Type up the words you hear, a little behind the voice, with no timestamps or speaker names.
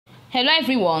Hello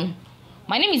everyone,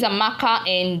 my name is Amaka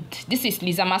and this is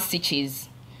Lizama Stitches.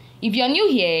 If you're new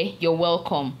here, you're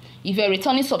welcome. If you're a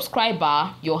returning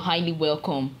subscriber, you're highly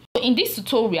welcome. In this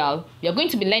tutorial, we are going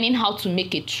to be learning how to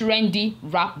make a trendy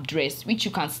wrap dress which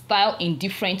you can style in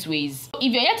different ways.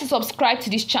 If you're yet to subscribe to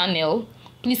this channel,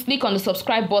 please click on the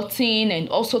subscribe button and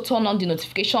also turn on the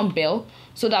notification bell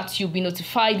so that you'll be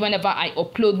notified whenever I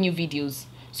upload new videos.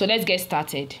 So let's get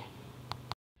started.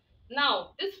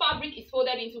 Now, this fabric is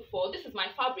folded into 4. This is my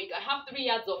fabric. I have 3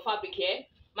 yards of fabric here.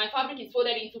 My fabric is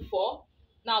folded into 4.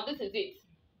 Now, this is it.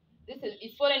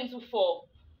 It's folded into 4.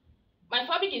 My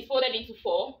fabric is folded into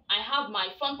 4. I have my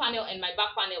front panel and my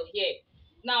back panel here.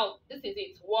 Now, this is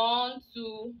it. 1,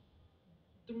 2,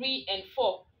 3, and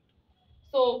 4.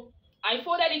 So, I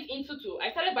folded it into 2.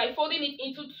 I started by folding it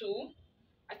into 2.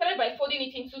 And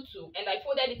I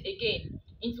folded it again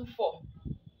into 4.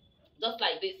 Just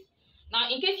like this. Now,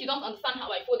 in case you don't understand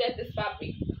how I folded this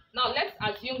fabric, now let's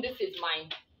assume this is my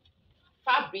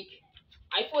fabric.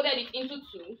 I folded it into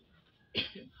 2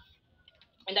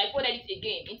 and I folded it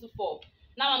again into 4.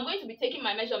 Now, I'm going to be taking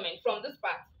my measurement from this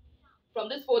part, from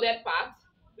this folded part,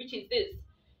 which is this,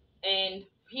 and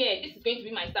here, this is going to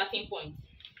be my starting point.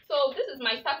 So, this is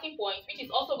my starting point, which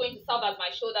is also going to serve as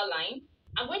my shoulder line.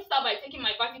 I'm going to start by taking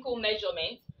my vertical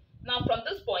measurement. Now, from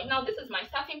this point, now this is my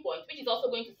starting point, which is also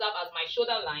going to serve as my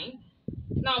shoulder line.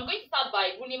 Now I'm going to start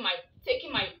by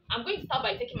taking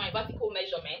my vertical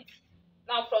measurement.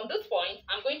 Now from this point,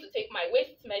 I'm going to take my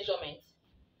waist measurement,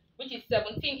 which is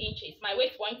 17 inches. My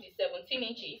waist point is 17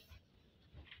 inches.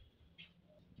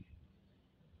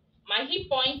 My hip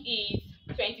point is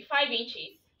 25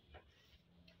 inches.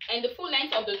 And the full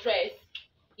length of the dress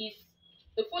is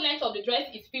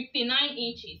 59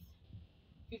 inches.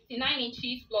 59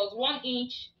 inches plus 1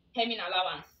 inch hemming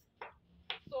allowance.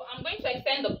 So I'm going to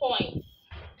extend the point.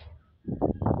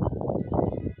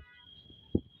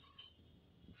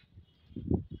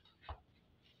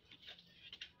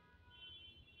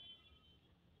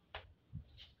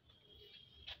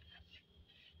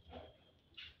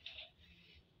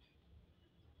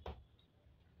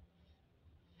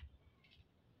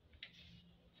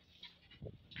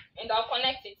 And I'll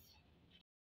connect it.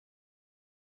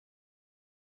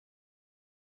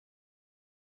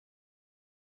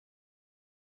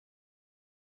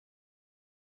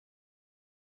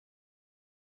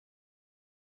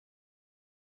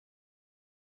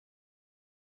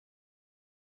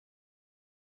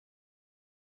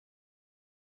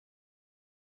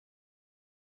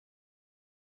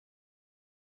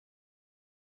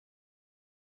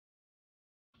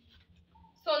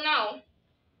 So now,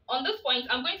 on this point,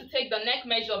 I'm going to take the neck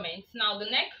measurement. Now, the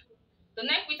neck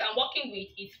width I'm working with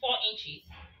is 4 inches.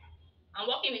 I'm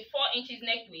working with 4 inches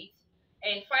neck width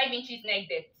and 5 inches neck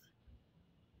depth.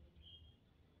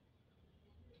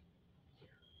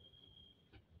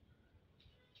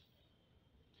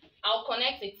 I'll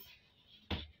connect it.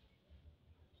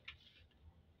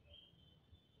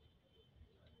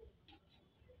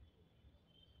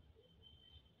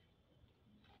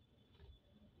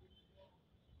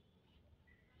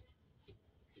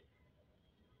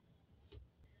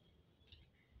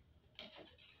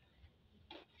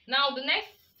 Now, the next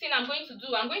thing I'm going to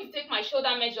do, I'm going to take my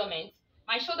shoulder measurement.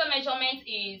 My shoulder measurement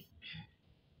is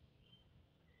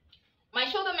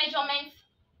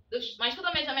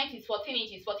 14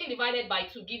 inches. 14 divided by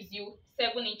 2 gives you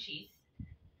 7 inches.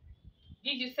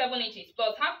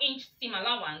 Plus half inch seam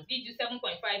allowance gives you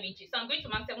 7.5 inches. So I'm going to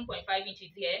mark 7.5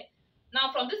 inches here.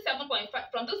 Now from this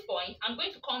point, I'm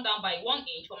going to come down by 1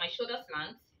 inch for my shoulder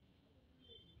slant.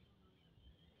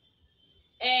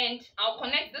 And I'll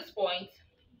connect this point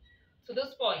to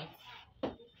this point.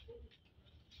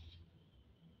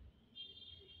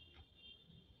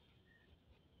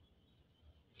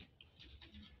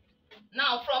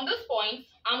 Now from this point,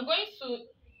 I'm going to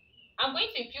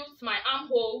impute my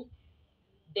armhole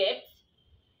depth.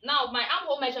 Now my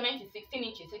armhole measurement is 16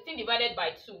 inches. 16 divided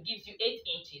by 2 gives you 8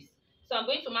 inches. So I'm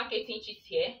going to mark 8 inches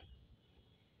here.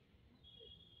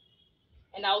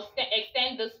 And I'll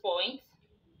extend this point.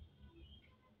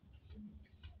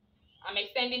 I'm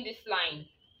extending this line.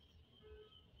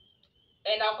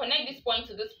 And I'll connect this point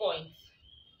to this point.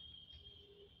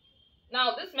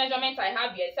 Now this measurement I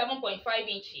have here is 7.5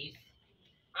 inches.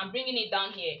 I'm bringing it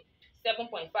down here,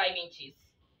 7.5 inches.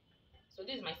 So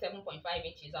this is my 7.5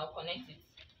 inches. I'll connect it.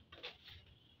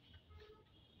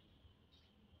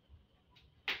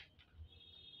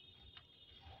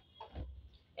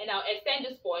 And I'll extend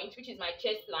this point, which is my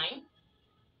chest line.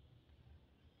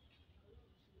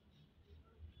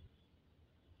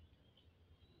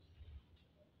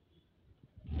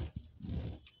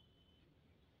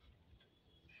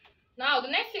 Now, the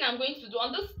next thing thing I'm going to do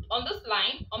on this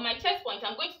line, on my chest point,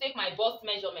 I'm going to take my bust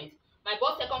measurement. My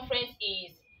bust circumference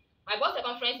is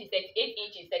 38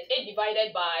 inches. 38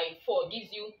 divided by 4 gives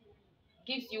you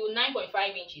 9.5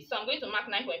 inches. So I'm going to mark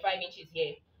 9.5 inches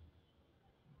here.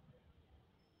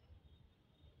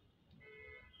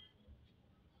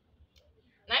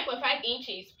 9.5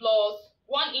 inches plus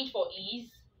 1 inch for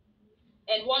ease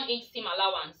and 1 inch seam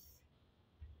allowance.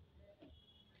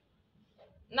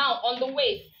 Now on the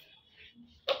waist.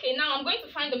 Okay, now I'm going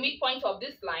to find the midpoint of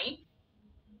this line.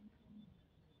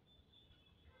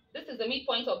 This is the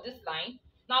midpoint of this line.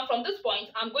 Now from this point,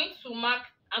 I'm going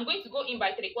to go in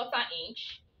by 3/4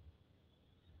 inch.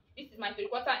 This is my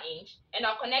 3/4 inch, and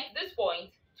I'll connect this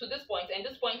point to this point and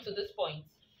this point to this point.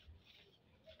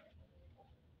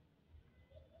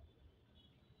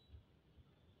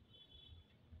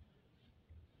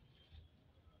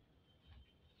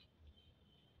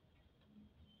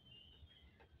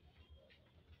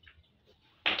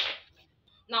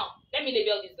 Now, let me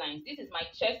label these lines. This is my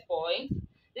chest point,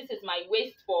 this is my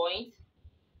waist point,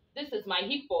 this is my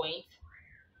hip point,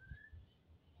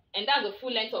 and that's the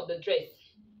full length of the dress.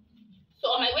 So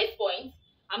on my waist point,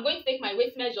 I'm going to take my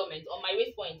waist measurement on my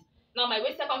waist point. Now my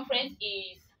waist circumference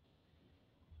is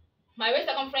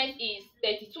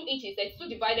 32 inches. 32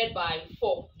 divided by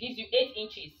 4 gives you 8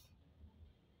 inches.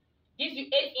 Gives you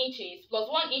 8 inches plus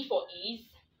 1 inch for ease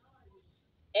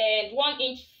and 1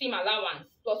 inch seam allowance.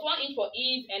 Plus 1 inch for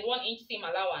ease and 1 inch seam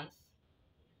allowance.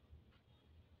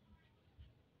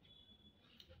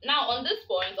 Now on this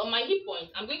point, on my hip point,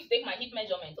 I'm going to take my hip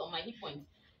measurement on my hip point.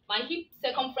 My hip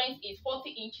circumference is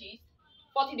 40 inches.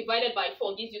 40 divided by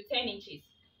 4 gives you 10 inches.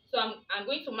 So I'm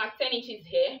going to mark 10 inches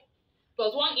here,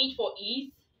 plus 1 inch for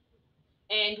ease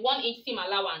and 1 inch seam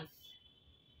allowance.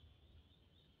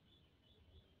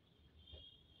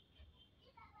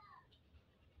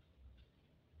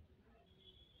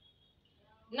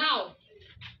 Now,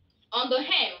 on the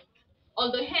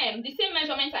hem, the same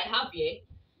measurement I have here,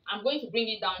 I'm going to bring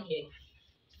it down here.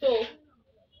 So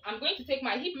I'm going to take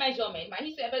my hip measurement. My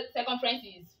hip circumference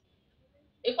is,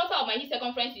 a quarter of my hip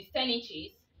circumference is 10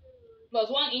 inches, plus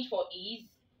 1 inch for ease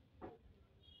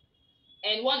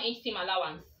and 1 inch seam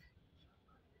allowance.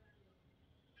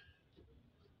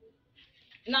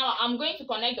 Now I'm going to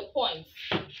connect the points.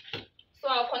 So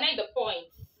I'll connect the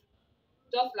points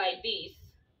just like this.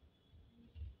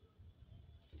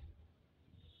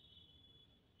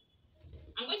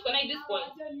 I'm going to connect this point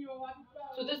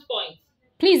to this point.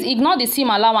 Please ignore the seam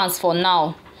allowance for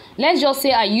now. Let's just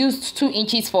say I used 2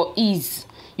 inches for ease.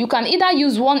 You can either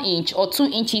use 1 inch or 2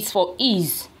 inches for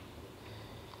ease.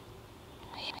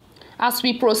 As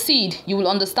we proceed, you will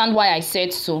understand why I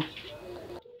said so.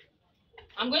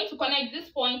 I'm going to connect this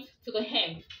point to the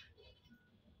hem.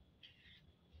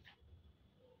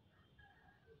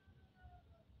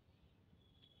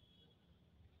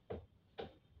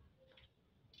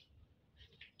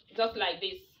 Just like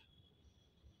this.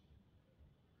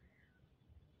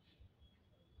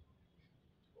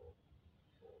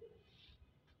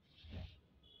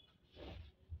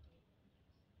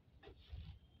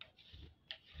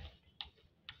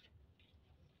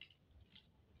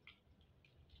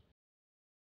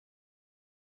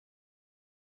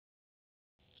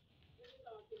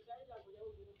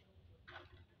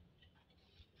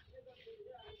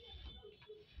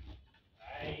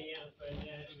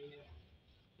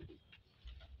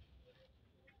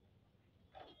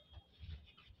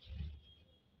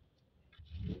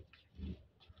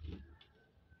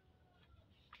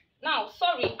 Now,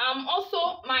 sorry,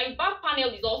 my back panel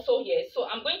is also here, so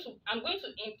I'm going to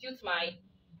impute my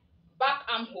back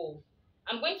armhole.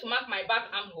 I'm going to mark my back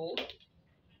armhole.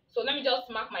 So let me just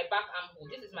mark my back armhole.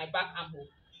 This is my back armhole.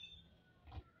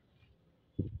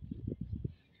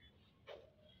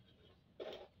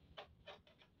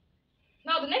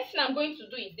 Now the next thing I'm going to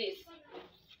do is this.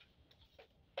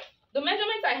 This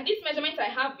measurement I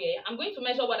have here, I'm going to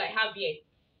measure what I have here.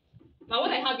 Now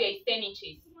what I have here is 10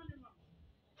 inches.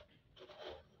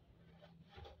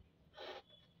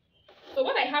 So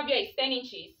what I have here is 10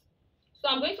 inches. So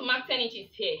I'm going to mark 10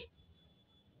 inches here.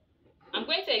 I'm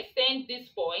going to extend this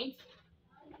point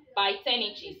by 10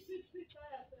 inches.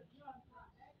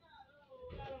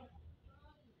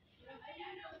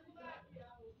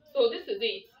 So this is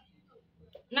it.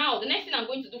 Now the next thing I'm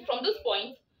going to do, from this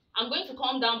point, I'm going to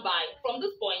come down by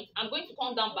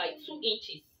 2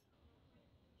 inches.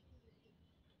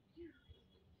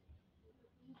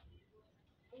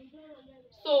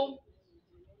 So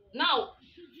now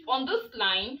on this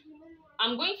line,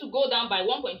 I'm going to go down by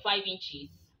 1.5 inches.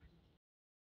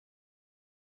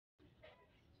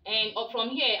 And from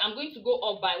here, I'm going to go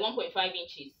up by 1.5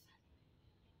 inches.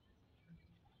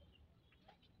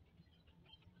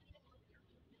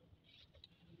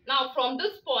 Now from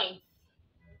this point,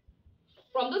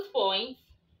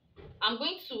 I'm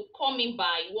going to come in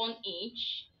by 1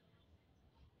 inch,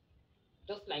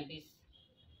 just like this.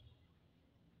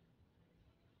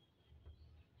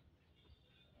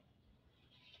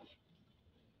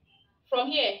 From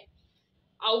here,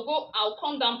 I'll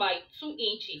come down by 2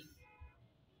 inches,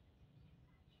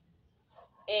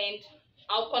 and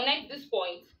I'll connect this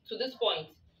point to this point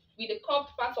with the curved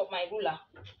part of my ruler,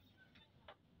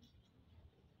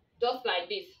 just like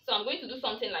this. So I'm going to do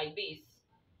something like this.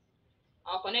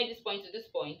 I'll connect this point to this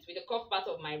point with the curved part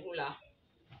of my ruler.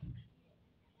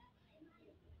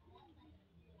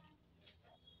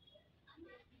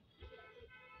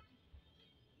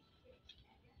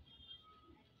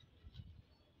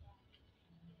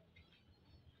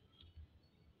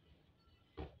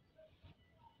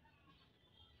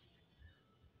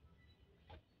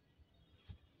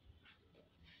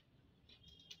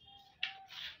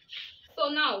 So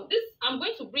now this I'm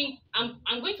going to bring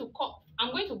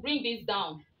this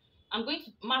down. I'm going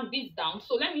to mark this down.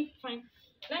 So let me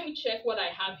check what I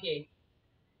have here.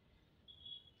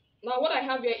 Now what I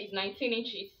have here is 19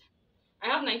 inches. I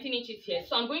have 19 inches here.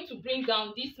 So I'm going to bring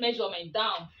down this measurement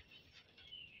down.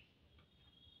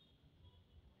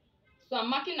 So I'm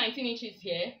marking 19 inches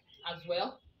here as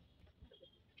well.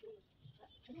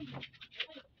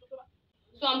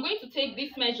 So I'm going to take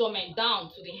this measurement down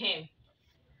to the hem.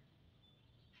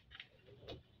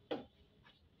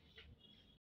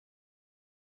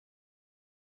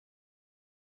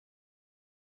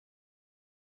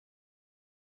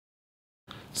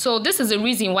 So this is the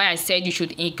reason why I said you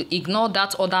should ignore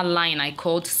that other line I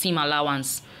called seam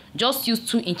allowance. Just use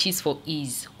 2 inches for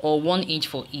ease, or 1 inch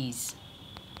for ease.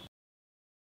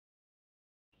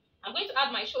 I'm going to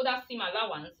add my shoulder seam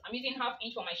allowance. I'm using 1/2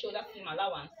 inch for my shoulder seam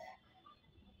allowance.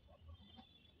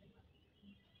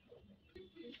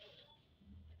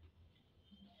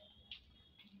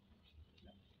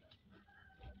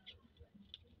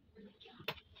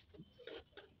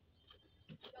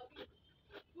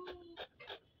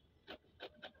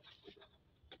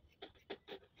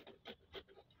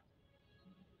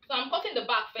 So I'm cutting the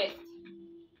back first.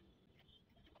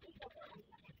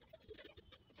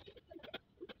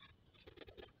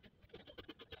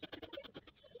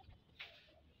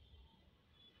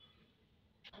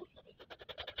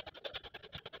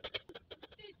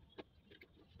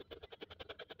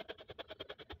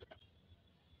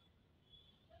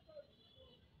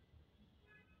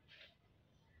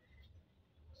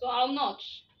 So I'll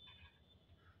notch.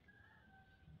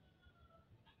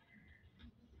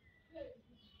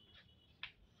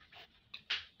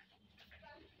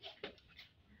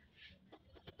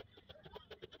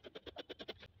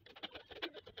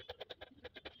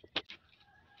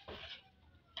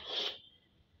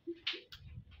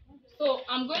 So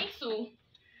I'm going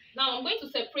to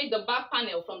separate the back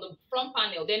panel from the front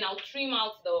panel. Then I'll trim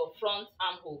out the front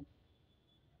armhole.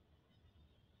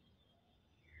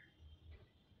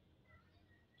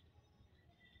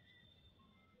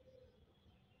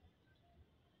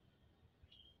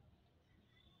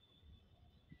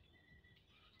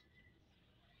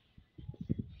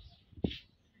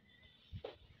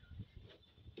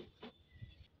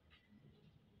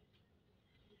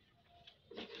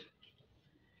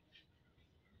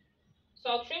 So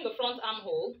I'll trim the front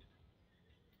armhole.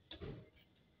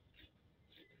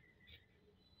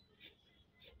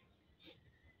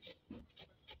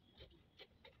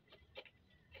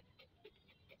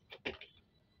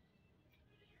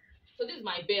 So this is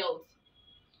my belt.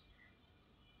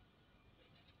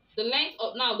 The length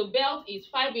of now the belt is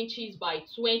 5 inches by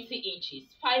 20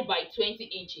 inches. 5 by 20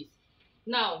 inches.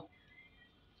 Now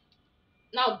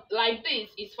like this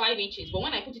is 5 inches, but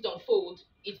when I put it on fold,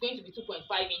 it's going to be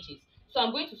 2.5 inches. So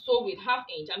I'm going to sew with 1/2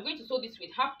 inch. I'm going to sew this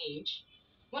with 1/2 inch.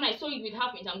 When I sew it with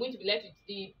 1/2 inch, I'm going to be left with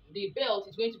the belt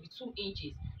is going to be 2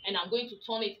 inches, and I'm going to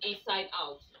turn it inside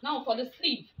out. Now for the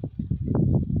sleeve.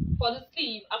 I've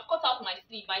cut out my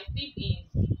sleeve. My sleeve is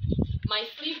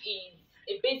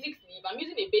a basic sleeve. I'm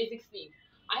using a basic sleeve.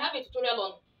 I'm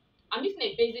using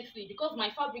a basic sleeve because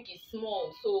my fabric is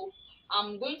small, so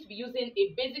I'm going to be using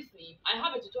a basic sleeve. I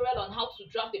have a tutorial on how to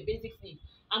draft a basic sleeve.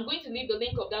 I'm going to leave the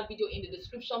link of that video in the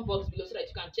description box below so that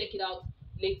you can check it out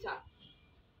later.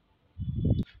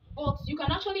 But you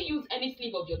can actually use any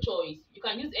sleeve of your choice.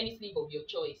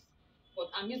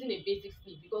 But I'm using a basic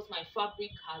sleeve because my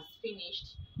fabric has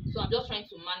finished, so I'm just trying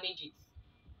to manage it.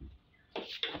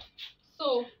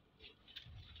 So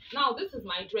now this is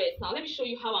my dress. Now let me show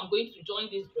you how I'm going to join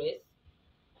this dress.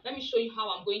 I'm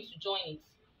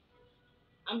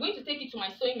going to take it to my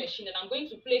sewing machine and I'm going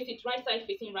to place it right side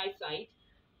facing right side.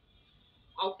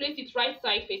 I'll place it right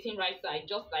side facing right side,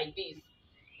 just like this.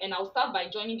 And I'll start by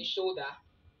joining the shoulder.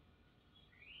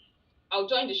 I'll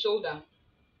join the shoulder.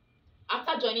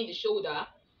 After joining the shoulder,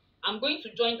 I'm going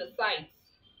to join the sides.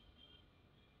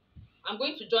 I'm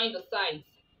going to join the sides.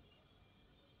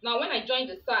 Now, when I join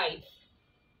the sides,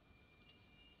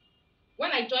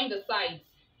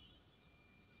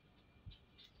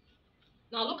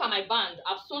 now look at my band.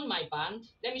 I've sewn my band.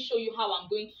 Let me show you how I'm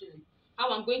going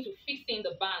to fix in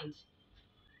the band.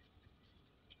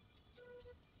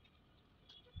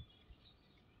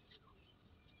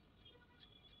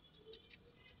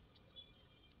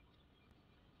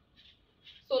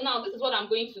 So now this is what I'm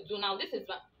going to do. Now this is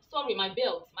my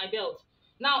belt.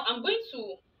 Now I'm going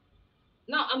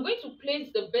to place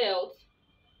the belt.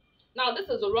 Now this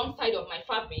is the wrong side of my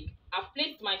fabric. I've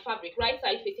placed my fabric right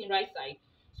side facing right side.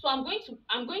 So I'm going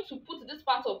to put this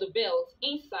part of the belt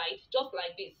inside, just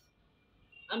like this.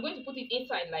 I'm going to put it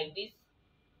inside like this,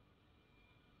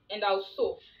 and I'll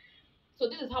sew. So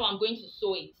this is how I'm going to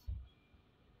sew it.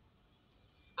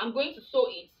 I'm going to sew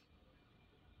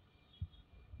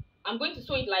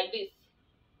it like this.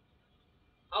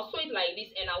 I'll sew it like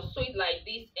this, and I'll sew it like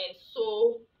this and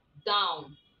sew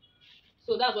down.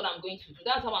 So that's what I'm going to do.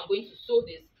 That's how I'm going to sew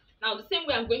this. Now the same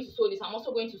way I'm going to sew this, I'm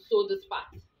also going to sew this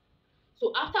part.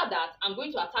 So after that, I'm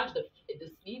going to attach the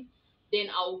sleeve. Then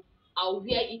I'll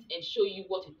wear it and show you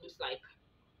what it looks like.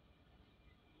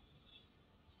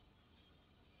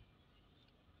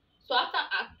 So after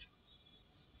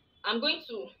I'm going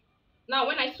to, now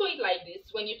when I sew it like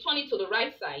this, when you turn it to the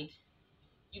right side,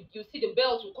 you see the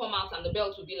belt will come out and the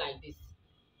belt will be like this.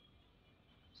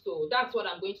 So that's what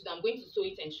I'm going to do. I'm going to sew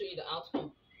it and show you the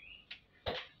outcome.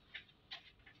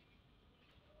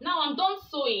 Now I'm done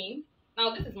sewing.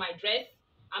 Now this is my dress.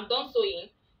 I'm done sewing.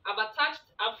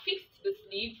 I've fixed the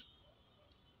sleeve,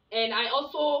 and I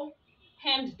also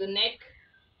hemmed the neck,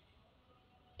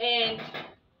 and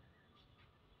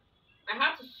I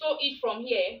had to sew it from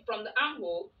here, from the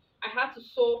armhole. I had to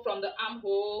sew from the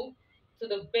armhole to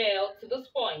the belt, to this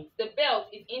point. The belt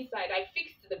is inside. I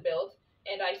fixed the belt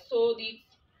and I sewed it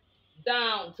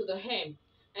down to the hem.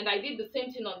 And I did the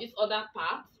same thing on this other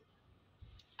part.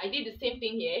 I did the same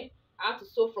thing here. I have to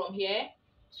sew from here,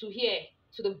 to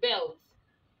the belt,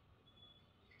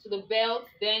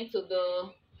 then to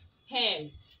the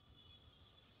hem.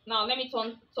 Now let me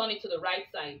turn it to the right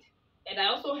side. And I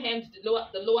also hemmed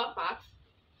the lower part.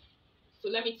 So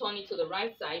let me turn it to the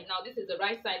right side. Now this is the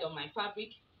right side of my fabric,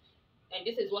 and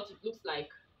this is what it looks like.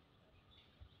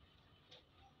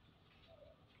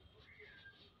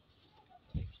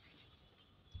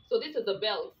 So this is the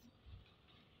belt.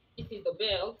 This is the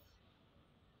belt.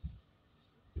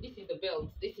 This is the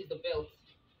belt. This is the belt.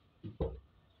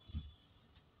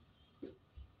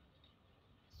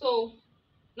 So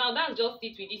now that's just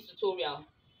it with this tutorial.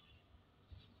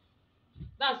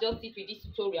 That's just it with this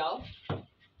tutorial.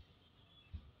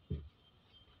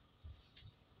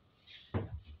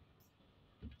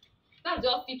 That's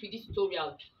just it with this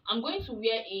tutorial. I'm going to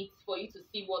wear it for you to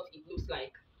see what it looks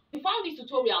like. If you found this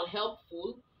tutorial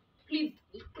helpful, please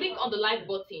click on the like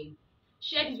button.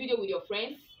 Share this video with your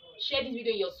friends. Share this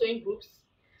video in your sewing groups.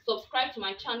 Subscribe to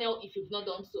my channel if you've not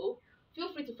done so.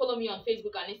 Feel free to follow me on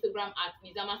Facebook and Instagram at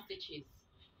Lizama Stitches.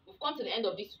 We've come to the end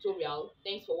of this tutorial.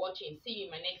 Thanks for watching. See you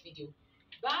in my next video.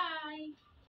 Bye.